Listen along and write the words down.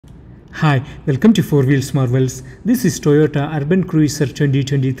Hi, welcome to Four Wheels Marvels. This is Toyota Urban Cruiser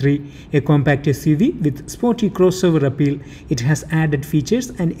 2023, a compact SUV with sporty crossover appeal. It has added features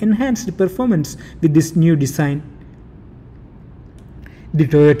and enhanced performance with this new design. The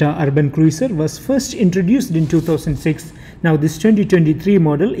Toyota Urban Cruiser was first introduced in 2006. Now this 2023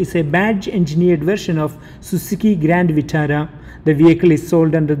 model is a badge-engineered version of Suzuki Grand Vitara. The vehicle is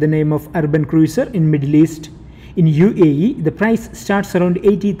sold under the name of Urban Cruiser in Middle East. In UAE, the price starts around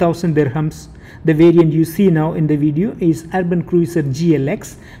 80,000 dirhams. The variant you see now in the video is Urban Cruiser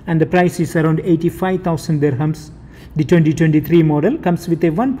GLX and the price is around 85,000 dirhams. The 2023 model comes with a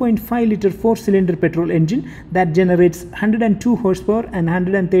 1.5-liter 4-cylinder petrol engine that generates 102 horsepower and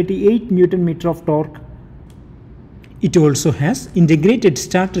 138 Nm of torque. It also has integrated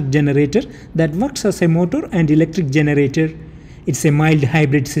starter generator that works as a motor and electric generator. It's a mild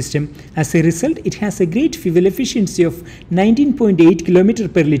hybrid system. As a result, it has a great fuel efficiency of 19.8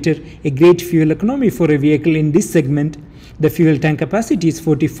 km per liter, a great fuel economy for a vehicle in this segment. The fuel tank capacity is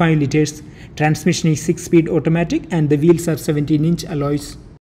 45 liters. Transmission is 6-speed automatic and the wheels are 17-inch alloys.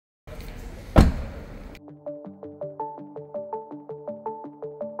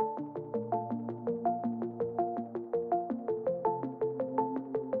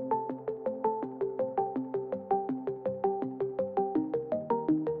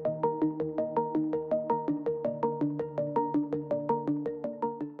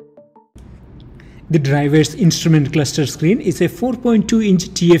 The driver's instrument cluster screen is a 4.2-inch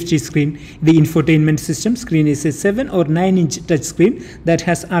TFT screen. The infotainment system screen is a 7 or 9-inch touchscreen that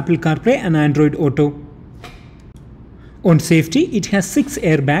has Apple CarPlay and Android Auto. On safety, it has 6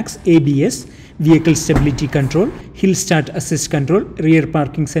 airbags, ABS, vehicle stability control, hill start assist control, rear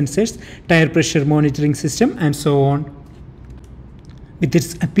parking sensors, tire pressure monitoring system, and so on. With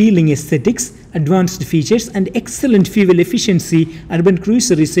its appealing aesthetics, advanced features and excellent fuel efficiency, Urban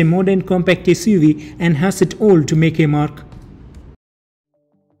Cruiser is a modern compact SUV and has it all to make a mark.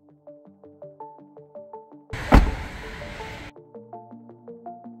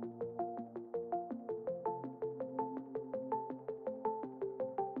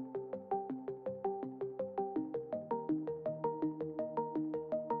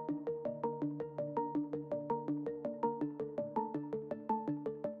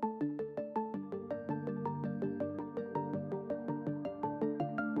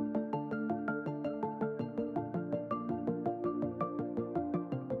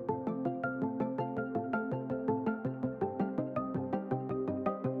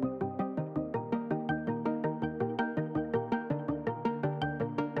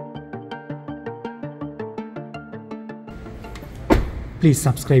 Please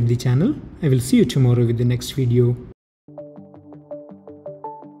subscribe the channel. I will see you tomorrow with the next video.